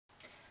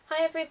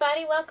Hi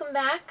everybody, welcome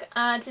back.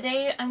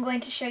 Today I'm going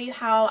to show you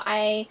how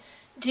I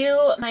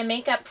do my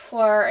makeup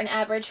for an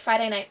average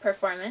Friday night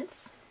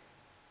performance.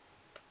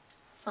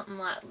 Something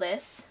like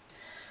this.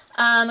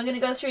 I'm going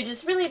to go through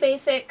just really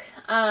basic,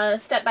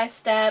 step by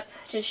step,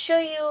 just show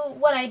you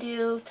what I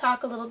do,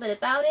 talk a little bit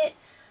about it.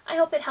 I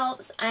hope it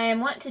helps. I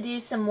want to do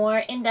some more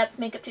in-depth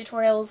makeup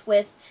tutorials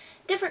with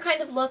different kind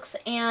of looks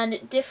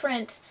and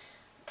different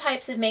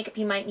types of makeup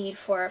you might need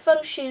for a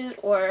photo shoot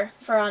or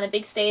for on a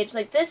big stage.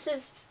 Like, this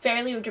is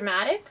fairly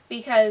dramatic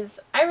because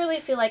I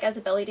really feel like as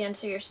a belly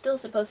dancer you're still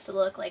supposed to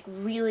look like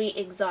really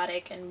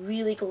exotic and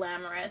really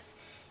glamorous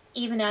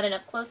even at an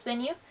up-close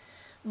venue.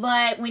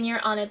 But when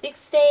you're on a big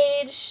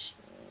stage,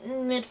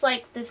 it's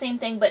like the same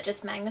thing but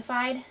just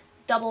magnified.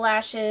 Double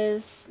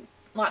lashes,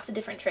 lots of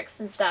different tricks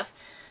and stuff.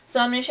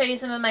 So I'm going to show you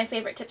some of my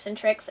favorite tips and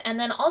tricks, and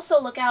then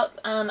also look out,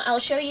 I'll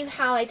show you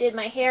how I did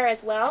my hair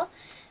as well.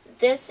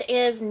 This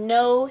is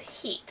no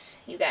heat,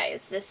 you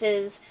guys. This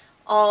is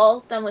all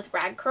done with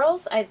rag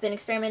curls. I've been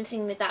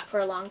experimenting with that for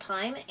a long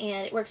time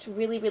and it works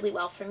really, really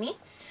well for me.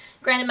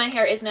 Granted, my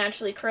hair is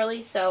naturally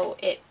curly, so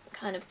it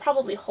kind of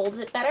probably holds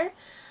it better.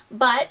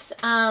 But,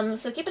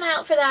 so keep an eye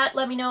out for that.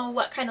 Let me know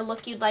what kind of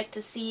look you'd like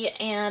to see,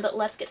 and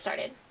let's get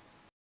started.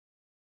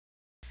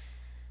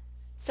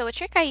 So a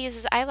trick I use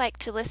is I like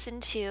to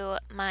listen to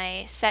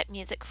my set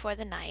music for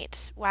the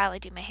night while I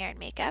do my hair and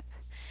makeup.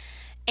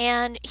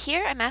 And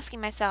here I'm asking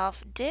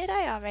myself, did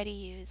I already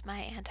use my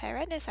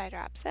anti-redness eye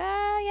drops? Yeah,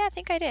 I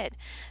think I did.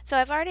 So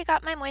I've already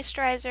got my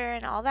moisturizer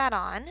and all that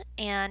on,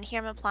 and here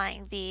I'm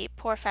applying the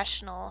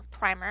Professional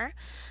Primer.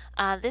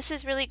 This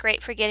is really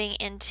great for getting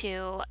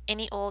into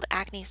any old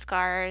acne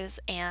scars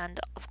and,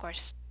 of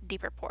course,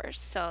 deeper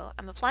pores. So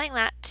I'm applying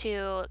that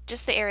to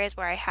just the areas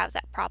where I have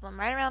that problem,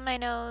 right around my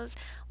nose,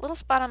 a little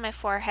spot on my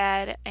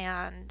forehead,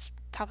 and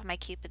top of my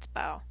cupid's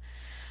bow.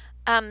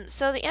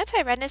 So the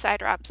anti-redness eye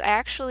drops I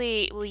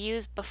actually will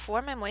use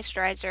before my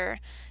moisturizer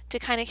to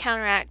kind of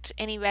counteract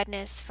any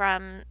redness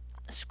from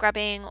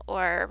scrubbing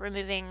or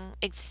removing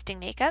existing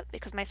makeup,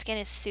 because my skin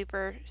is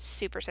super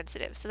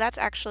sensitive. So that's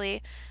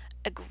actually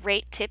a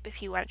great tip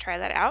if you want to try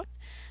that out.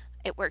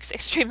 It works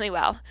extremely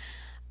well.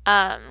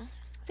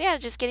 So yeah,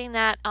 just getting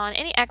that on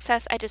any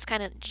excess, I just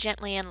kind of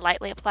gently and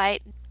lightly apply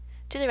it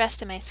to the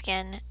rest of my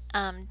skin.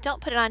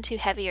 Don't put it on too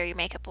heavy or your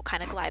makeup will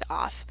kind of glide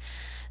off.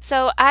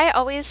 So I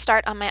always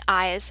start on my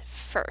eyes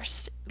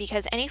first,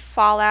 because any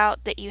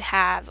fallout that you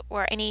have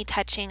or any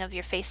touching of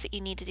your face that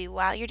you need to do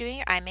while you're doing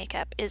your eye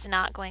makeup is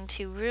not going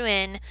to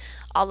ruin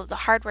all of the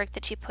hard work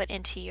that you put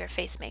into your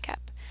face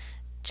makeup.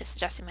 Just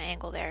adjusting my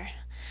angle there.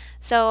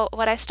 So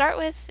what I start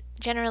with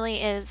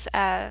generally is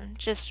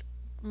just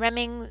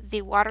rimming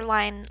the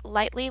waterline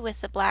lightly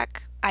with the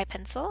black eye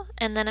pencil,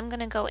 and then I'm going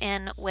to go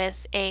in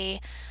with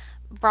a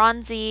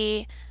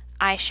bronzy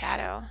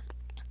eyeshadow.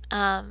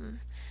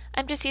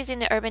 I'm just using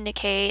the Urban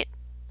Decay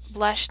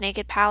Blush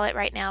Naked palette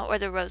right now, or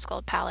the Rose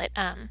Gold palette.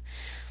 I'm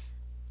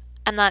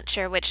not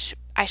sure which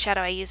eyeshadow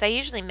I use. I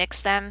usually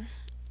mix them.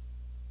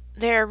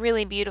 They're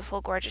really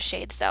beautiful, gorgeous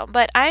shades though.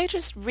 But I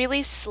just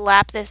really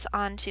slap this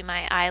onto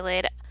my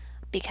eyelid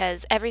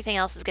because everything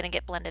else is going to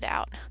get blended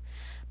out.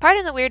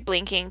 Pardon the weird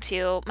blinking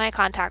too. My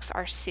contacts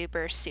are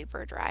super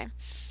dry.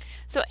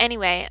 So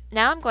anyway,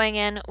 now I'm going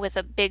in with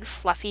a big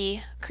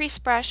fluffy crease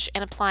brush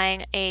and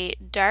applying a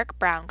dark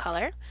brown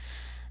color.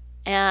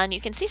 And you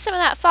can see some of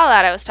that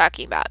fallout I was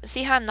talking about.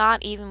 See how I'm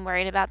not even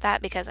worried about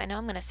that because I know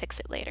I'm going to fix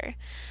it later.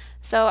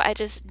 So I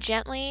just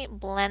gently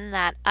blend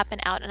that up and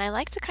out, and I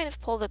like to kind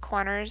of pull the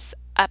corners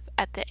up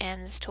at the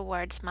ends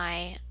towards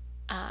my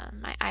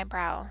my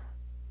eyebrow.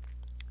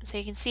 So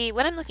you can see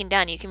when I'm looking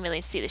down, you can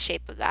really see the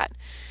shape of that.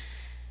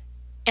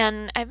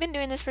 And I've been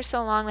doing this for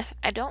so long that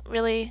I don't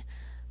really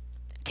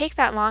take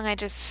that long. I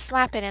just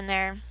slap it in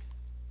there.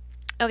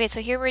 Okay,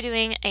 so here we're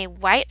doing a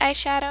white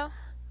eyeshadow.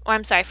 Or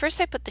I'm sorry,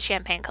 first I put the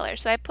champagne color.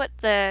 So I put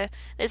this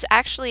is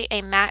actually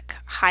a MAC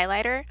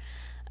highlighter.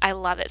 I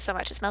love it so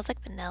much. It smells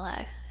like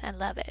vanilla. I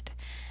love it.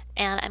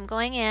 And I'm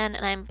going in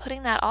and I'm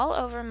putting that all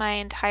over my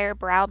entire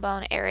brow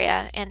bone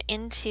area and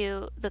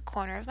into the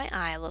corner of my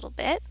eye a little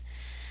bit.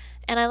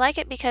 And I like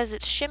it because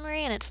it's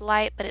shimmery and it's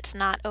light, but it's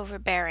not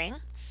overbearing.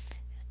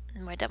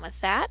 And we're done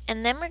with that.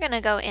 And then we're going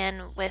to go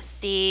in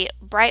with the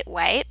bright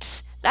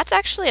white. That's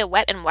actually a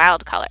Wet n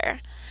Wild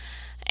color.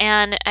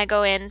 And I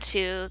go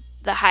into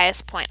the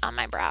highest point on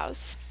my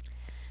brows.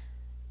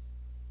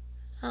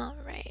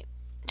 Alright,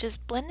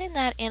 just blending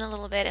that in a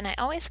little bit, and I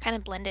always kind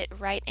of blend it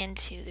right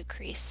into the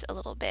crease a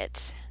little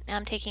bit. Now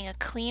I'm taking a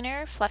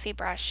cleaner, fluffy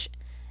brush,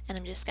 and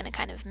I'm just going to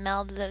kind of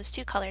meld those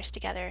two colors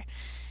together.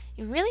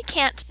 You really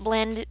can't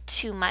blend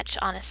too much,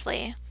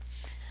 honestly.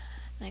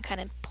 And I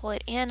kind of pull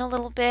it in a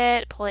little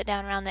bit, pull it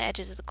down around the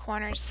edges of the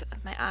corners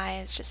of my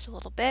eyes just a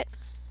little bit.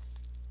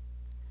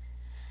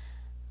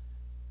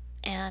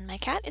 And my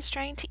cat is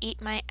trying to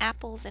eat my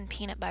apples and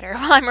peanut butter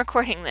while I'm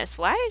recording this.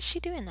 Why is she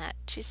doing that?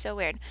 She's so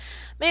weird.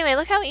 But anyway,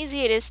 look how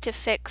easy it is to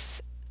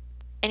fix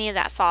any of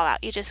that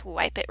fallout. You just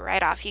wipe it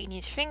right off. You can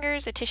use your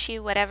fingers, a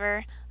tissue,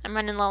 whatever. I'm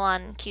running low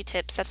on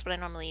Q-tips. That's what I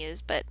normally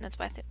use, but that's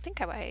why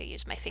I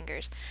use my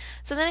fingers.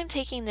 So then I'm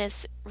taking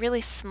this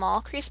really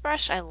small crease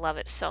brush. I love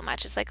it so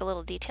much. It's like a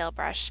little detail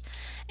brush.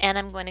 And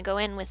I'm going to go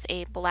in with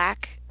a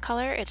black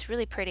color. It's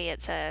really pretty.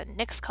 It's a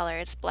NYX color.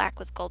 It's black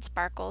with gold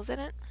sparkles in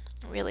it.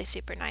 Really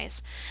super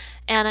nice.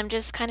 And I'm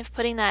just kind of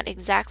putting that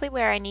exactly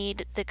where I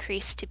need the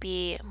crease to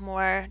be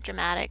more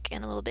dramatic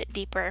and a little bit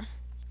deeper.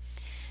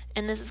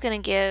 And this is going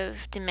to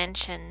give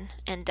dimension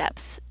and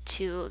depth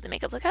to the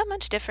makeup. Look how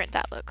much different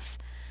that looks.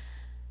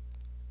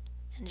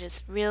 And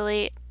just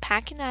really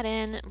packing that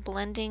in,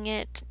 blending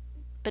it,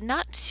 but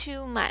not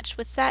too much.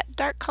 With that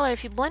dark color,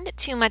 if you blend it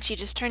too much, you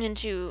just turn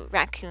into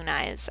raccoon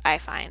eyes, I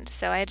find.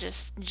 So I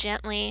just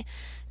gently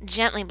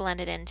blend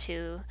it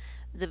into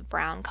the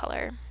brown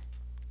color.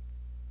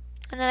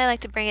 And then I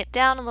like to bring it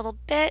down a little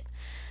bit.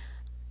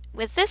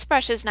 With this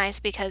brush is nice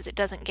because it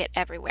doesn't get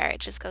everywhere.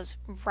 It just goes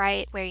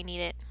right where you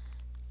need it.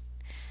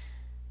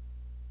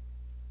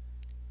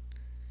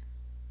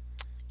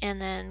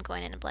 And then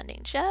going in and blending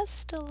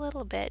just a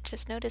little bit.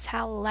 Just notice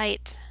how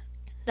light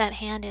that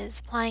hand is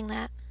applying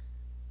that.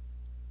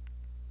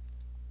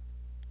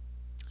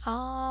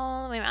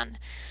 All the way around. And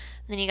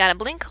then you gotta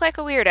blink like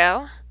a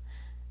weirdo.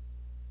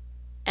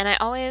 And I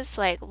always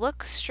like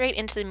look straight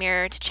into the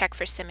mirror to check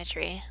for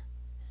symmetry.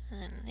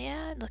 And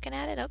yeah, looking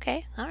at it,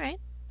 okay, all right,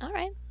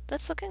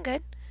 that's looking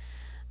good.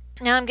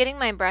 Now I'm getting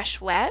my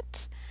brush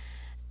wet,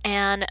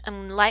 and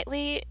I'm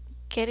lightly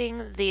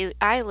getting the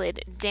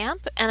eyelid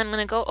damp, and I'm going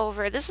to go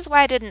over, this is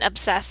why I didn't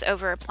obsess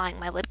over applying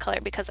my lid color,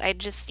 because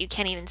you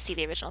can't even see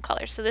the original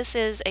color. So this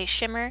is a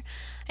shimmer.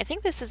 I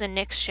think this is a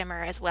NYX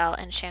shimmer as well,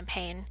 and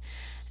champagne.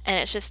 And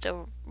it's just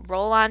a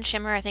roll-on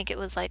shimmer. I think it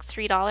was like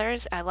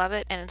 $3. I love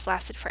it, and it's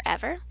lasted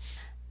forever.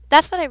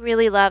 That's what I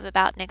really love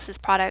about NYX's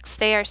products.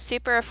 They are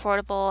super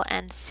affordable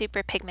and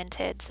super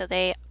pigmented, so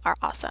they are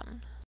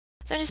awesome.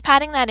 So I'm just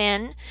patting that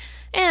in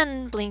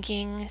and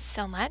blinking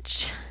so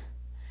much.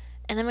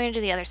 And then we're going to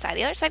do the other side.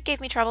 The other side gave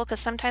me trouble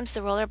because sometimes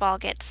the roller ball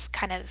gets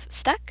kind of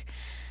stuck.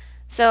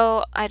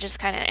 So I just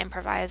kind of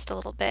improvised a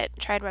little bit.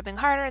 Tried rubbing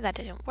harder, that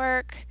didn't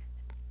work.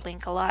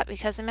 Blink a lot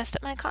because I messed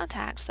up my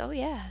contact, so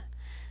yeah.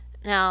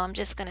 Now I'm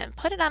just going to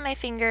put it on my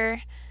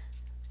finger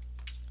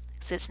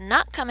because it's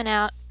not coming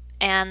out.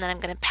 And then I'm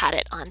going to pat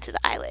it onto the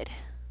eyelid.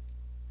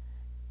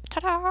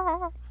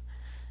 Ta-da!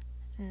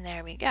 And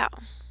there we go.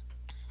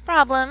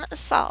 Problem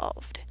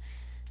solved.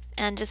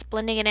 And just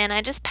blending it in,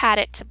 I just pat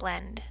it to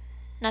blend.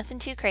 Nothing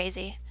too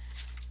crazy.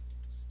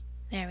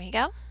 There we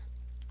go.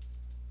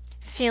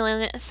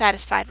 Feeling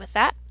satisfied with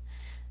that.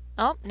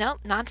 Oh,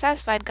 nope, not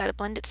satisfied. Got to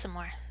blend it some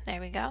more. There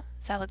we go.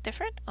 Does that look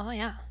different? Oh,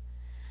 yeah.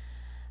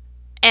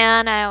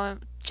 And I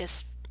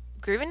just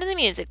groove into the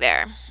music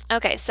there.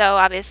 Okay, so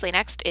obviously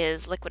next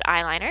is liquid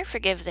eyeliner.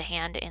 Forgive the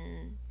hand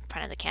in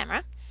front of the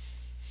camera.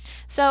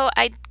 So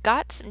I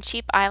got some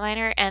cheap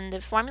eyeliner and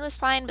the formula's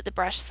fine, but the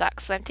brush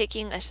sucks. So I'm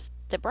taking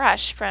the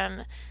brush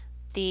from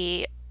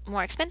the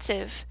more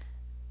expensive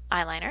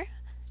eyeliner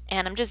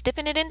and I'm just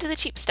dipping it into the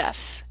cheap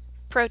stuff.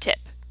 Pro tip.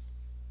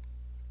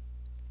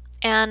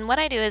 And what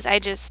I do is I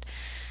just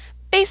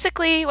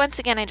basically, once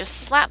again, I just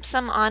slap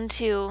some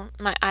onto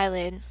my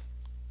eyelid,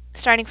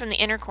 starting from the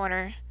inner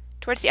corner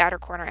towards the outer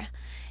corner,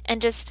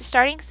 and just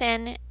starting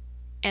thin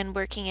and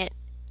working it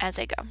as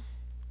I go.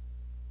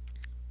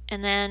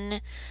 And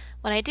then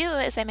what I do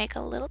is I make a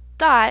little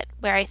dot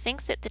where I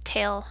think that the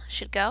tail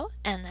should go,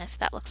 and if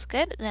that looks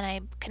good, then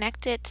I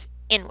connect it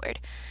inward.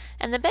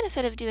 And the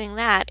benefit of doing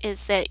that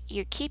is that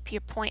you keep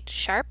your point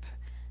sharp,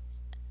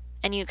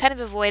 and you kind of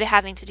avoid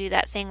having to do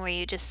that thing where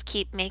you just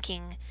keep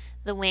making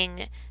the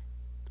wing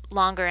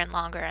longer and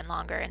longer and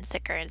longer and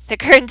thicker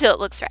until it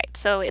looks right.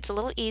 So it's a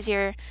little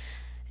easier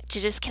to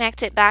just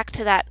connect it back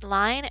to that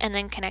line and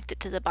then connect it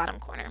to the bottom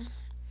corner.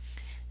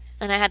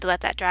 And I had to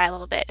let that dry a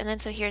little bit. And then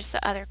so here's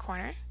the other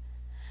corner.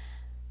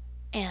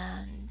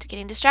 And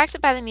getting distracted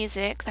by the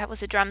music, that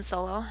was a drum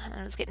solo, and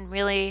I was getting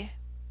really,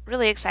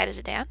 really excited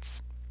to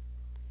dance.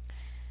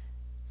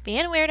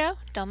 Being a weirdo,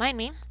 don't mind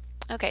me.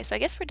 Okay, so I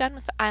guess we're done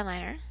with the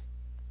eyeliner.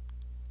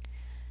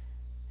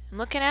 I'm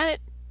looking at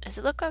it. Does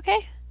it look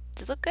okay?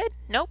 Does it look good?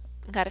 Nope.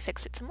 Gotta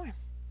fix it some more.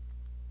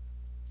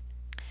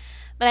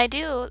 But I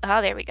do,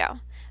 oh, there we go.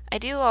 I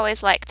do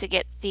always like to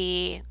get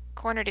the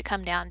corner to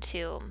come down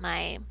to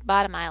my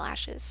bottom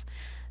eyelashes.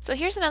 So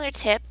here's another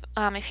tip.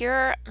 If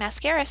your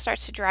mascara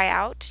starts to dry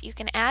out, you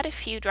can add a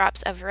few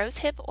drops of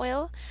rosehip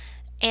oil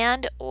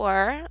and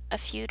or a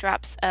few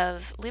drops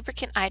of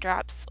lubricant eye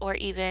drops or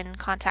even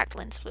contact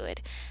lens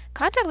fluid.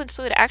 Contact lens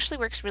fluid actually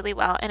works really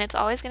well, and it's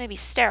always going to be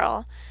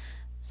sterile,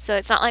 so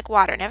it's not like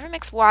water. Never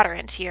mix water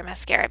into your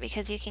mascara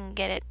because you can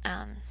get it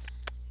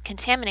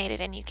contaminated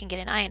and you can get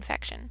an eye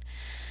infection.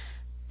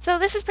 So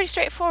this is pretty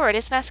straightforward.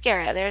 It's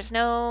mascara. There's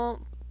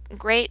no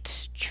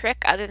great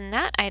trick other than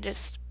that. I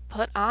just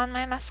put on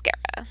my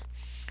mascara.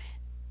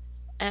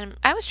 And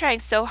I was trying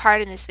so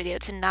hard in this video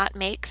to not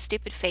make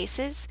stupid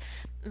faces,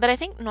 but I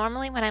think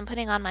normally when I'm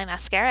putting on my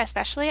mascara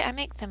especially, I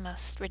make the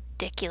most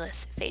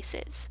ridiculous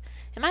faces.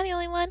 Am I the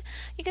only one?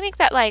 You can make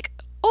that like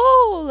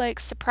oh, like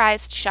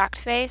surprised, shocked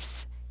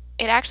face.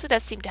 It actually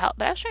does seem to help,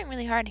 but I was trying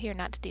really hard here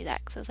not to do that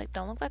because I was like,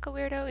 don't look like a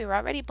weirdo. You're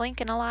already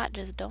blinking a lot.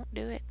 Just don't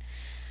do it.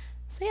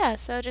 So yeah,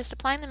 so just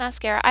applying the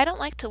mascara. I don't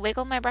like to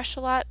wiggle my brush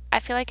a lot. I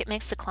feel like it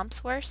makes the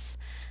clumps worse.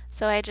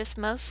 So I just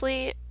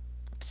mostly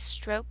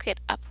stroke it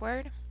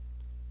upward.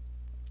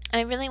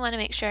 I really want to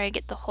make sure I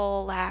get the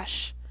whole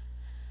lash.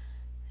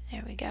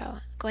 There we go.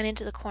 Going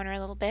into the corner a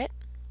little bit.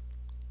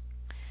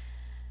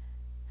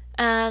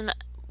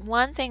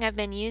 One thing I've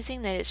been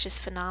using that is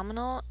just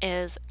phenomenal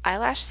is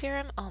eyelash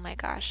serum. Oh my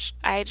gosh.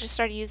 I just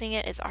started using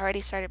it. It's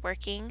already started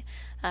working.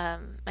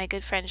 My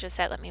good friend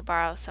Josette let me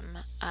borrow some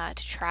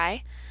to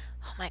try.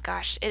 Oh my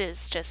gosh, it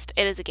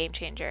is a game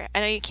changer. I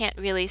know you can't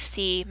really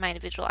see my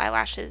individual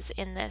eyelashes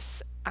in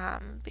this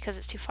because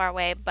it's too far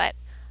away, but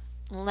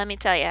let me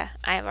tell you,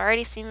 I've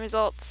already seen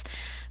results.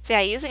 So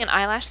yeah, using an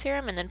eyelash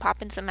serum and then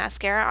popping some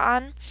mascara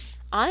on.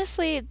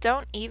 Honestly,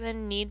 don't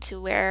even need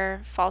to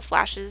wear false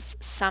lashes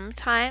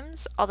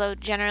sometimes, although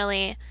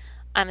generally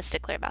I'm a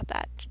stickler about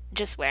that.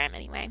 Just wear them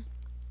anyway,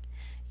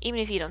 even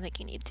if you don't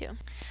think you need to.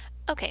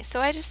 Okay,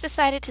 so I just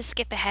decided to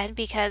skip ahead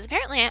because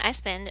apparently I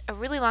spend a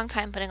really long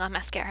time putting on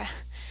mascara.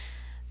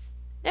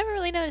 Never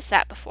really noticed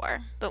that before,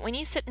 but when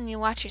you sit and you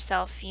watch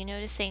yourself, you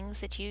notice things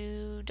that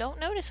you don't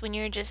notice when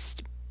you're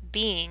just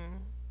being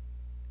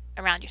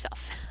around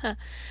yourself.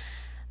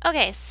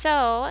 Okay,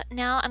 so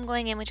now I'm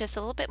going in with just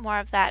a little bit more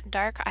of that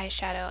dark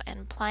eyeshadow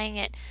and applying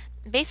it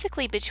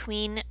basically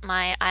between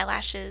my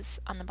eyelashes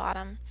on the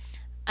bottom.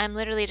 I'm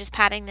literally just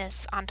patting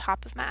this on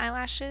top of my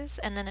eyelashes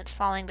and then it's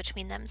falling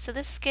between them. So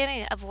this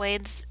skin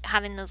avoids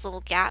having those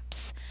little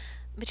gaps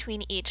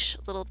between each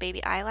little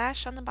baby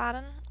eyelash on the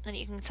bottom that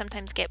you can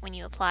sometimes get when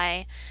you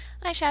apply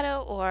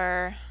eyeshadow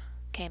or,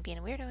 okay, I'm being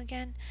a weirdo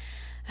again,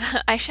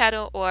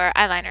 eyeshadow or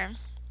eyeliner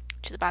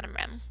to the bottom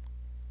rim.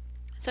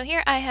 So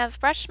here I have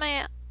brushed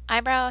my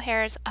eyebrow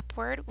hairs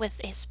upward with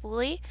a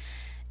spoolie,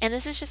 and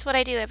this is just what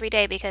I do every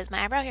day because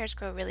my eyebrow hairs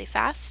grow really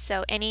fast,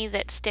 so any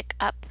that stick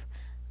up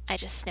I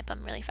just snip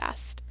them really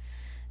fast.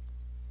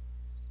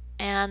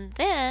 And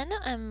then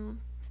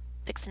I'm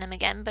fixing them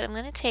again, but I'm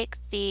going to take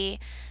I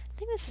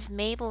think this is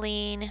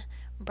Maybelline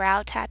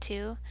Brow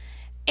Tattoo.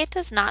 It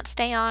does not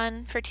stay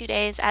on for 2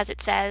 days as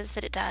it says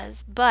that it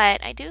does,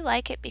 but I do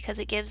like it because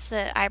it gives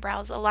the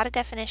eyebrows a lot of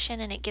definition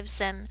and it gives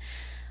them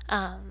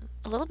a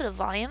little bit of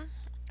volume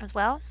as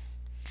well.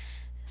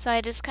 So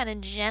I just kind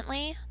of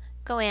gently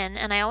go in,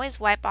 and I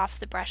always wipe off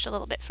the brush a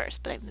little bit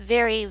first, but I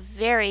very,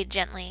 very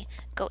gently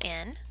go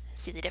in.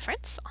 See the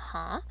difference?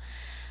 And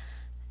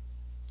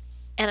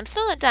I'm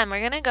still not done. We're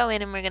going to go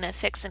in and we're going to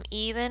fix them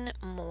even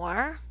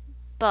more,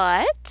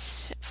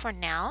 but for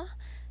now,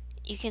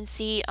 you can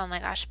see, oh my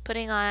gosh,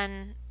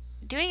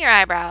 doing your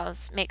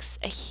eyebrows makes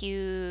a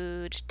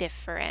huge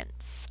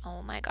difference.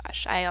 Oh my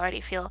gosh, I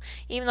already feel,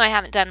 even though I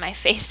haven't done my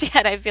face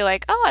yet, I feel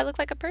like, oh, I look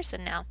like a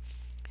person now.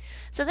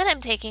 So then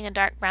I'm taking a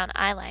dark brown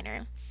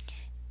eyeliner,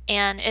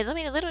 and it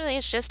literally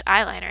is just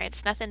eyeliner.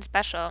 It's nothing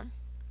special.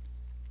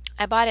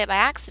 I bought it by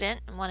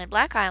accident and wanted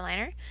black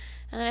eyeliner,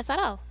 and then I thought,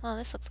 oh, well,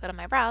 this looks good on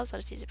my brows. I'll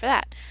just use it for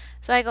that.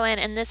 So I go in,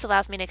 and this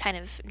allows me to kind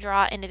of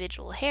draw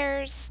individual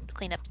hairs,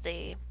 clean up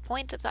the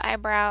point of the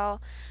eyebrow,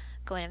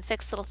 go in and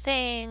fix little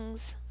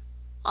things,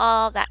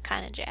 all that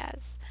kind of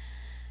jazz.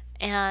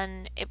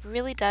 And it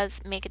really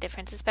does make a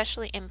difference,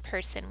 especially in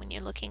person when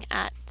you're looking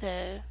at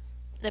the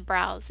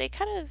brows. They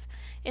kind of,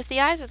 if the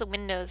eyes are the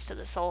windows to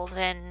the soul,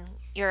 then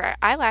your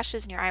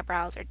eyelashes and your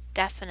eyebrows are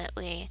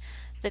definitely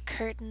the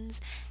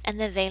curtains and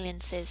the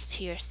valences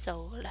to your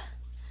soul.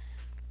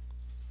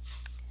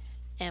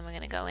 And we're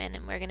going to go in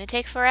and we're going to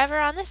take forever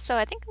on this, so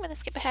I think I'm going to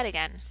skip ahead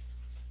again.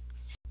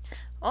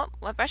 Oh,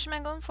 what brush am I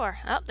going for?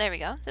 Oh, there we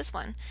go, this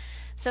one.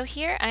 So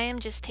here I am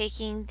just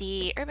taking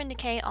the Urban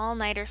Decay All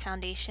Nighter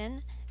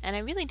Foundation, and I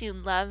really do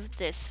love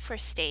this for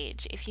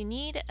stage. If you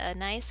need a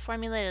nice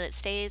formula that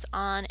stays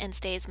on and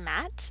stays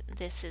matte,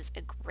 this is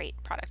a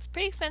great product. It's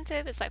pretty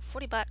expensive, it's like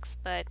 40 bucks,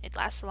 but it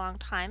lasts a long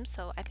time,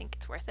 so I think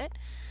it's worth it.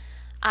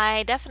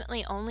 I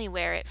definitely only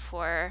wear it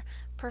for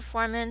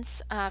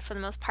performance for the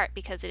most part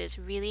because it is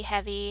really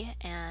heavy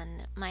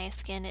and my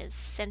skin is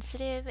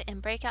sensitive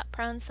and breakout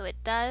prone, so it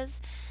does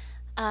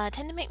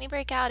tend to make me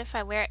break out if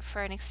I wear it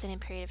for an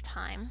extended period of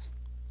time.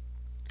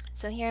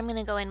 So here I'm going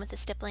to go in with a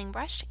stippling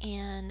brush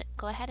and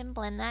go ahead and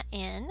blend that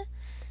in.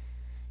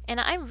 And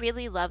I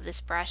really love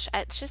this brush.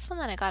 It's just one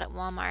that I got at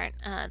Walmart.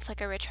 It's like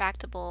a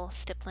retractable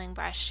stippling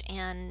brush,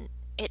 and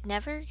it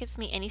never gives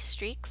me any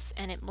streaks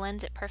and it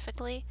blends it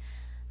perfectly.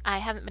 I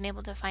haven't been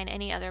able to find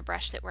any other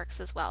brush that works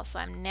as well, so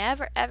I'm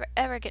never ever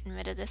ever getting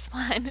rid of this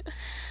one.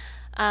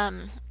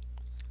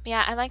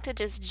 Yeah, I like to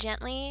just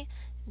gently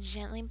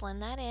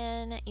blend that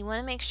in. You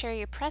want to make sure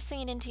you're pressing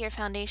it into your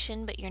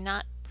foundation, but you're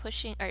not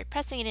pushing or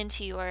pressing it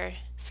into your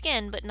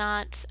skin, but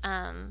not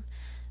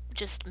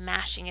just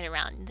mashing it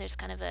around. There's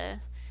kind of a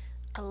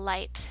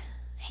light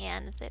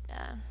hand that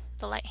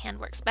the light hand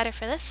works better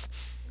for this.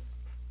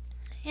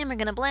 And we're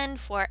gonna blend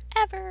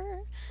forever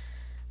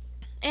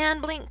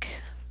and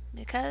blink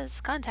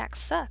because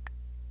contacts suck.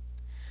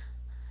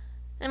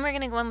 Then we're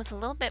going to go in with a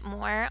little bit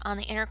more on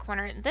the inner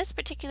corner. This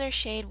particular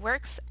shade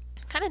works,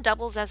 kind of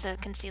doubles as a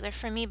concealer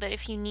for me, but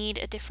if you need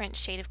a different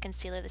shade of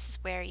concealer, this is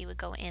where you would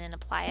go in and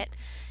apply it.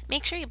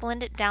 Make sure you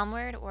blend it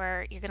downward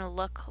or you're going to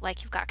look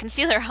like you've got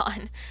concealer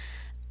on.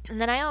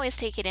 And then I always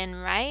take it in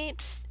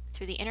right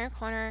through the inner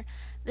corner.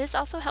 This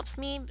also helps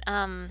me,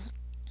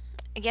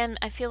 again,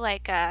 I feel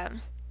like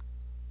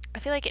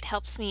it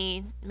helps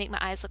me make my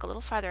eyes look a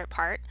little farther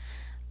apart.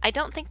 I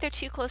don't think they're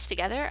too close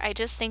together. I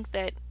just think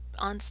that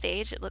on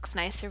stage it looks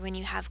nicer when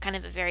you have kind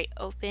of a very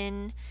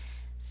open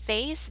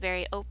face,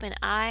 very open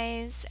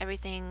eyes,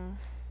 everything,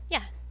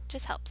 yeah,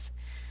 just helps.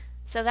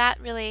 So that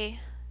really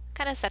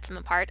kind of sets them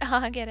apart.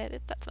 Oh, I get it,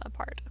 it sets them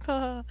apart.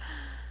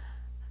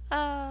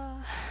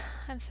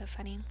 I'm so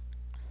funny.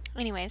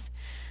 Anyways,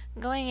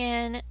 going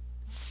in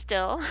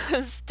still,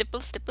 stipple,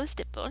 stipple,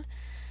 stipple.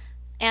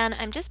 And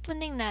I'm just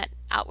blending that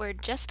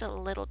outward just a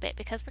little bit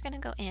because we're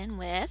going to go in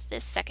with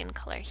this second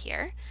color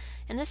here.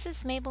 And this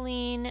is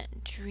Maybelline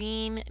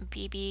Dream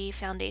BB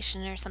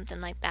Foundation or something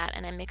like that.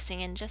 And I'm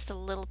mixing in just a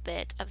little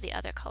bit of the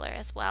other color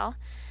as well.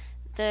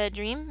 The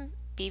Dream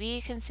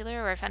BB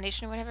concealer or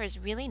foundation or whatever is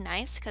really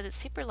nice because it's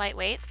super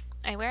lightweight.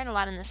 I wear it a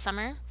lot in the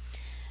summer.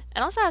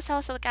 It also has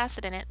salicylic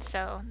acid in it,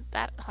 so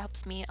that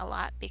helps me a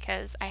lot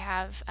because I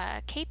have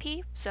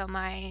KP, so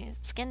my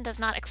skin does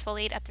not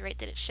exfoliate at the rate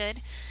that it should.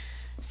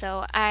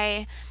 So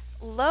I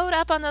load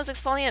up on those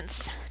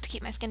exfoliants to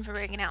keep my skin from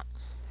breaking out.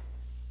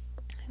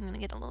 I'm going to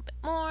get a little bit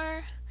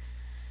more.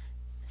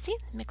 See,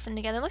 mix them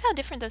together. Look how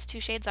different those two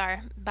shades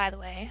are, by the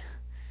way.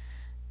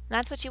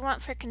 That's what you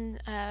want for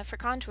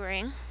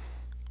contouring.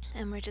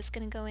 And we're just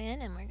going to go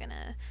in and we're going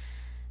to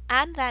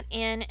add that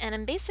in, and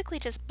I'm basically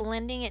just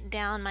blending it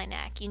down my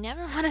neck. You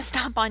never want to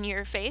stop on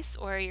your face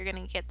or you're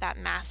going to get that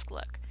mask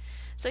look.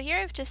 So here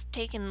I've just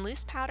taken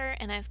loose powder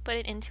and I've put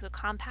it into a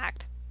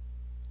compact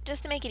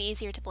just to make it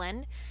easier to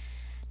blend.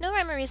 No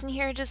rhyme or reason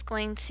here, just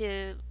going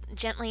to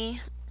gently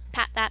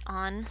pat that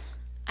on.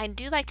 I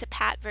do like to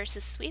pat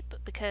versus sweep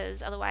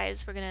because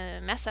otherwise we're going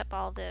to mess up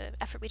all the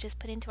effort we just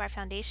put into our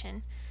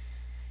foundation.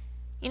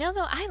 You know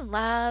though, I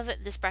love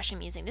this brush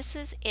I'm using. This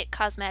is It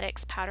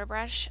Cosmetics powder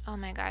brush. Oh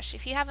my gosh,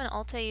 if you have an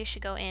Ulta, you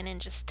should go in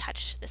and just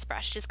touch this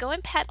brush. Just go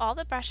and pet all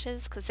the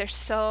brushes because they're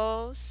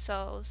so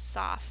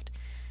soft.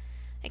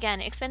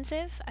 Again,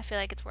 expensive, I feel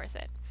like it's worth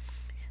it.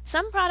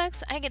 Some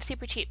products I get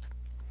super cheap.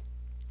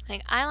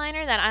 Like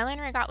eyeliner, that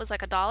eyeliner I got was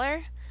like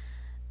 $1.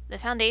 The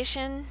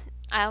foundation,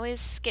 I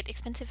always get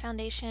expensive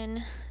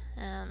foundation,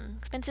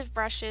 expensive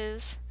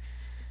brushes.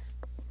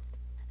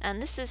 And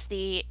this is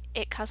the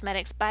It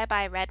Cosmetics Bye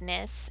Bye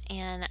Redness,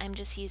 and I'm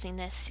just using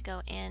this to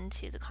go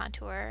into the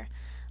contour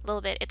a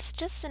little bit. It's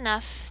just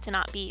enough to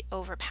not be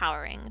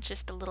overpowering,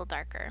 just a little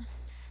darker.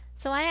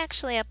 So I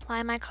actually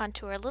apply my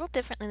contour a little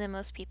differently than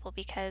most people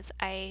because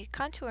I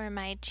contour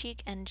my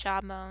cheek and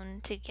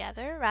jawbone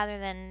together rather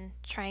than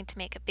trying to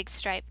make a big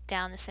stripe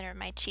down the center of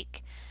my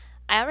cheek.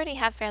 I already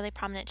have fairly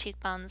prominent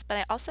cheekbones, but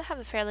I also have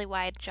a fairly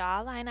wide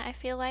jawline, I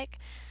feel like.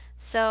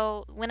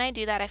 So when I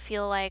do that, I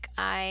feel like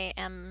I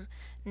am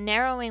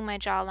narrowing my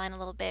jawline a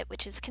little bit,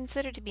 which is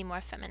considered to be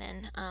more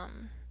feminine.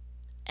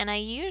 And I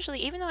usually,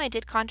 even though I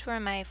did contour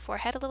my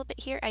forehead a little bit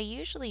here, I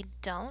usually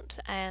don't.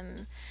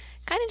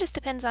 Kind of just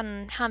depends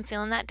on how I'm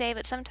feeling that day,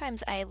 but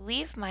sometimes I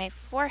leave my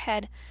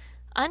forehead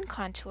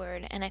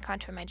uncontoured and I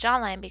contour my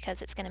jawline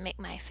because it's going to make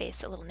my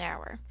face a little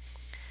narrower.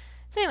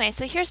 So anyway,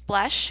 so here's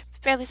blush.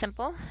 Fairly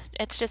simple.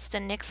 It's just a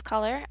NYX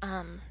color.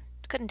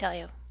 Couldn't tell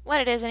you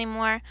what it is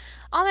anymore.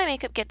 All my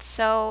makeup gets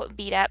so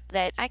beat up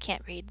that I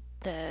can't read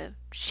the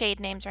shade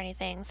names or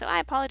anything, so I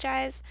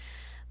apologize.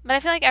 But I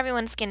feel like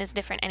everyone's skin is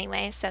different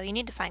anyway, so you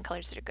need to find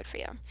colors that are good for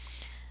you.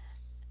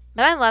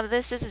 But I love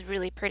this. This is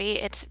really pretty.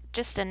 It's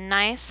just a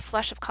nice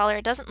flush of color.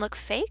 It doesn't look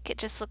fake. It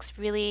just looks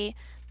really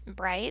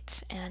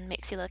bright and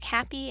makes you look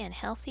happy and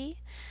healthy.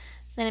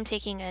 Then I'm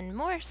taking a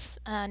more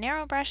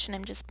narrow brush and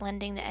I'm just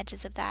blending the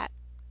edges of that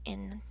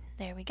in.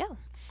 There we go.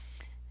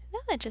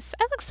 I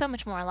look so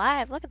much more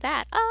alive. Look at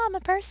that. Oh, I'm a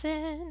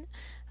person.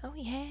 Oh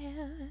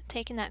yeah.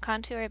 Taking that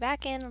contour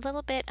back in a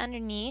little bit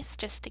underneath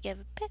just to give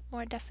a bit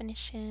more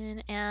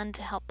definition and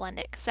to help blend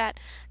it because that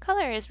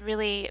color is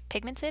really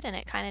pigmented and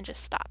it kind of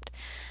just stopped.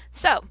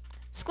 So,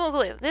 school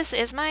glue. This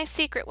is my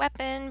secret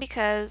weapon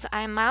because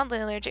I'm mildly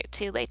allergic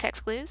to latex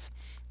glues,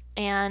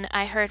 and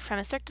I heard from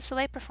a Cirque du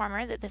Soleil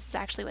performer that this is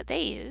actually what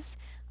they use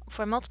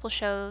for multiple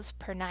shows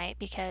per night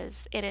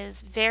because it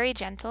is very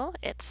gentle,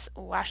 it's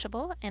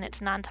washable, and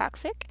it's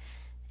non-toxic.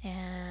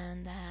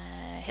 And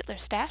Hitler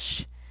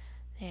stash.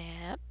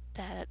 Yep,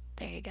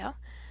 there you go.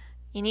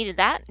 You needed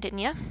that, didn't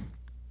you?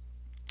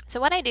 So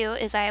what I do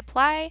is I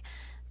apply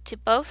to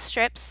both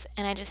strips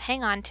and I just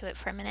hang on to it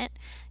for a minute.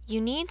 You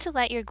need to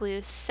let your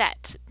glue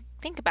set.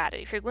 Think about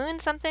it. If you're gluing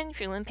something, if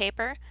you're gluing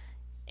paper,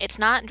 it's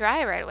not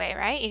dry right away,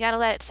 right? You gotta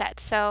let it set.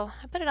 So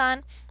I put it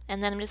on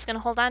and then I'm just gonna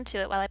hold on to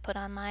it while I put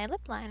on my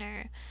lip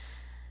liner.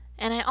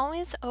 And I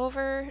always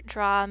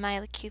overdraw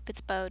my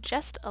Cupid's bow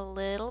just a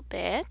little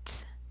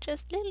bit.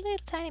 Just a little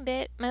tiny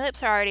bit. My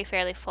lips are already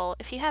fairly full.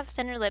 If you have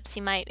thinner lips,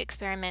 you might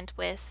experiment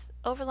with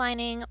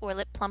overlining or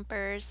lip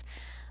plumpers.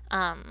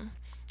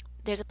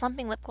 There's a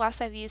plumping lip gloss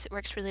I've used. It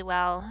works really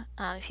well.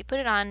 If you put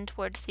it on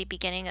towards the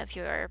beginning of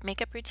your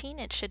makeup routine,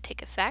 it should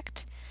take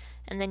effect.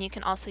 And then you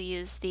can also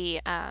use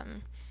the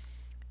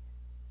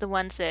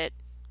ones that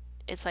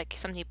it's like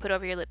something you put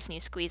over your lips and you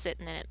squeeze it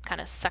and then it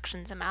kind of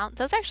suctions them out.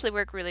 Those actually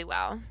work really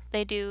well.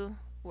 They do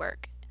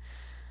work.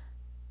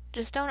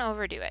 Just don't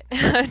overdo it.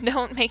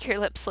 Don't make your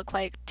lips look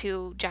like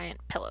two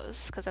giant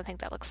pillows, because I think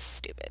that looks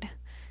stupid.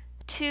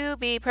 To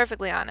be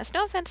perfectly honest,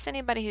 no offense to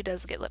anybody who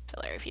does get lip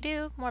filler. If you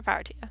do, more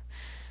power to you.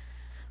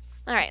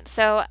 Alright,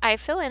 so I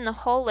fill in the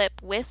whole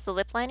lip with the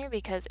lip liner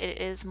because it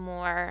is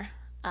more,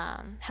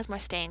 has more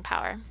staying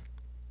power.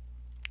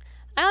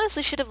 I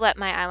honestly should have let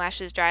my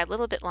eyelashes dry a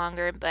little bit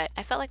longer, but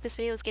I felt like this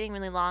video was getting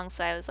really long,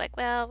 so I was like,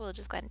 well, we'll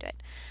just go ahead and do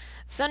it.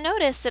 So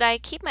notice that I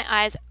keep my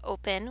eyes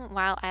open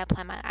while I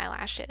apply my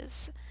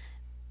eyelashes.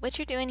 What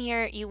you're doing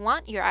here, you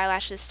want your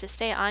eyelashes to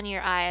stay on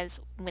your eyes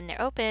when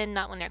they're open,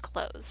 not when they're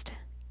closed.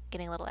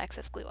 Getting a little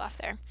excess glue off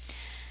there.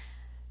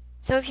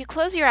 So if you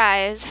close your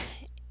eyes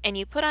and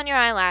you put on your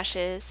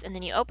eyelashes and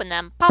then you open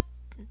them, pop,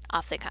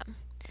 off they come.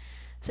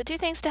 So two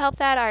things to help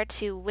that are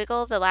to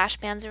wiggle the lash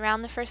bands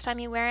around the first time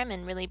you wear them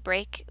and really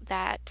break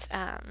that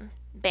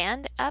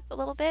band up a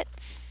little bit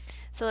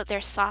so that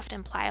they're soft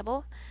and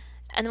pliable.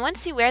 And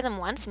once you wear them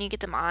once and you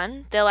get them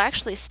on, they'll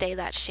actually stay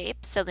that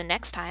shape. So the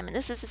next time, and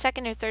this is the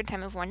second or third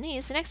time I've worn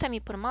these, the next time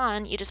you put them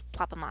on, you just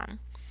plop them on.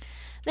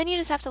 Then you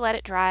just have to let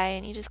it dry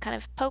and you just kind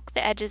of poke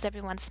the edges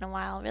every once in a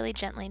while really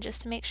gently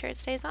just to make sure it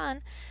stays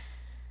on.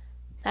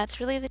 That's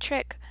really the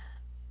trick.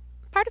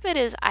 Part of it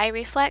is eye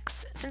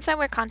reflex. Since I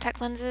wear contact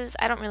lenses,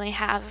 I don't really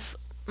have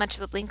much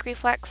of a blink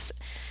reflex.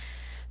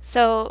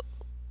 So,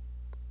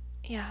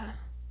 yeah,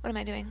 what am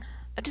I doing?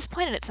 I just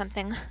pointed at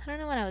something. I don't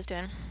know what I was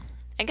doing.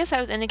 I guess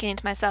I was indicating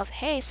to myself,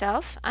 hey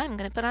self, I'm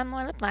going to put on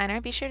more lip liner.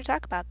 Be sure to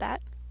talk about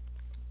that.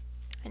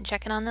 And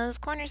checking on those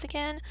corners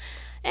again.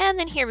 And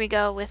then here we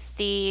go with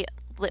the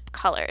lip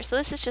color. So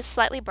this is just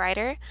slightly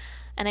brighter,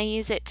 and I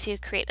use it to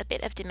create a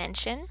bit of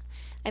dimension.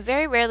 I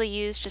very rarely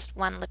use just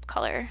one lip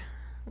color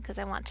because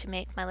I want to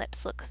make my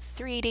lips look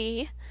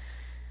 3D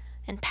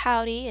and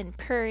pouty and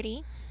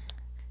purty.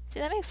 See,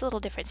 that makes a little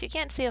difference. You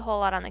can't see a whole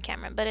lot on the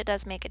camera, but it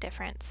does make a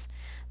difference.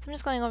 So I'm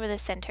just going over the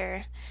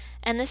center.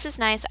 And this is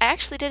nice. I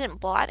actually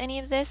didn't blot any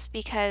of this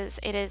because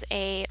it is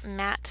a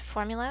matte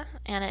formula,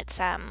 and it's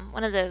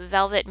one of the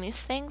velvet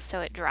mousse things,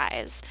 so it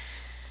dries.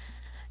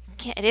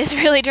 It is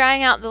really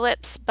drying out the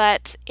lips,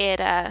 but it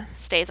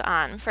stays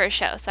on for a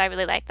show, so I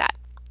really like that.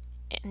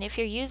 And if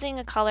you're using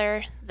a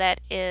color that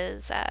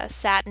is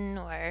satin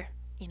or,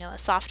 you know, a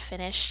soft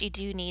finish, you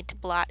do need to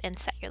blot and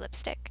set your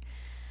lipstick.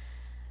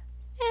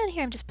 And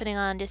here I'm just putting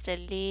on just a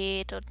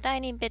little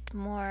tiny bit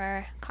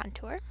more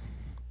contour.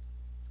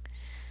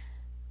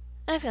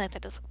 I feel like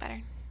that does look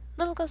better.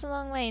 Little goes a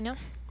long way, you know?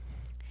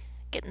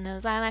 Getting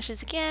those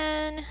eyelashes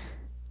again.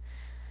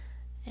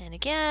 And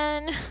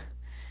again.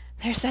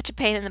 They're such a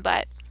pain in the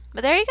butt.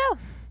 But there you go.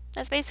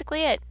 That's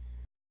basically it.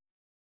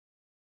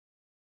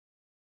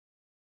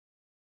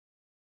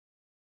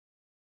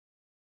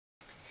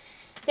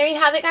 There you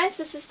have it, guys.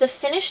 This is the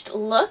finished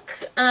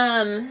look.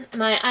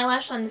 My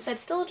eyelash on this side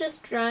still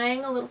just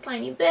drying a little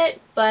tiny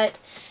bit,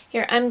 but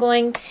here I'm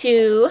going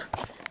to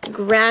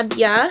grab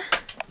ya.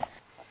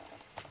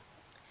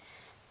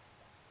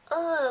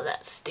 Oh,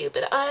 that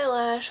stupid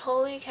eyelash.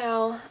 Holy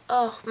cow.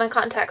 Oh, my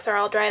contacts are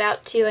all dried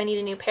out too. I need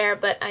a new pair,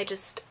 but I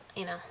just,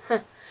 you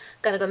know,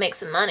 gotta go make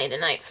some money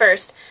tonight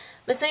first.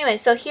 But so anyway,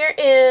 so here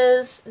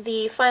is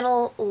the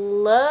final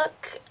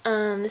look.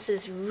 This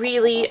is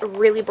really,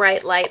 really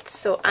bright lights,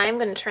 so I'm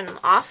going to turn them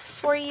off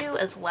for you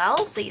as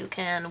well, so you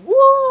can,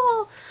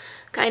 whoa,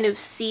 kind of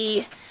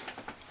see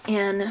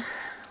in a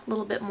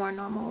little bit more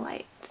normal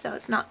light. So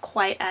it's not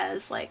quite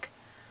as, like,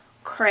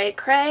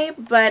 cray-cray,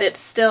 but it's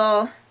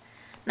still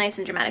nice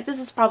and dramatic.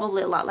 This is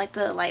probably a lot like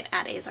the light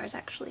at Azar's,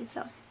 actually.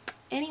 So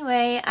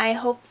anyway, I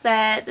hope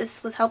that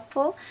this was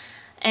helpful.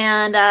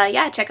 And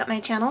yeah, check out my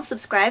channel,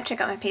 subscribe,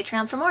 check out my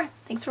Patreon for more.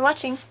 Thanks for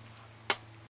watching.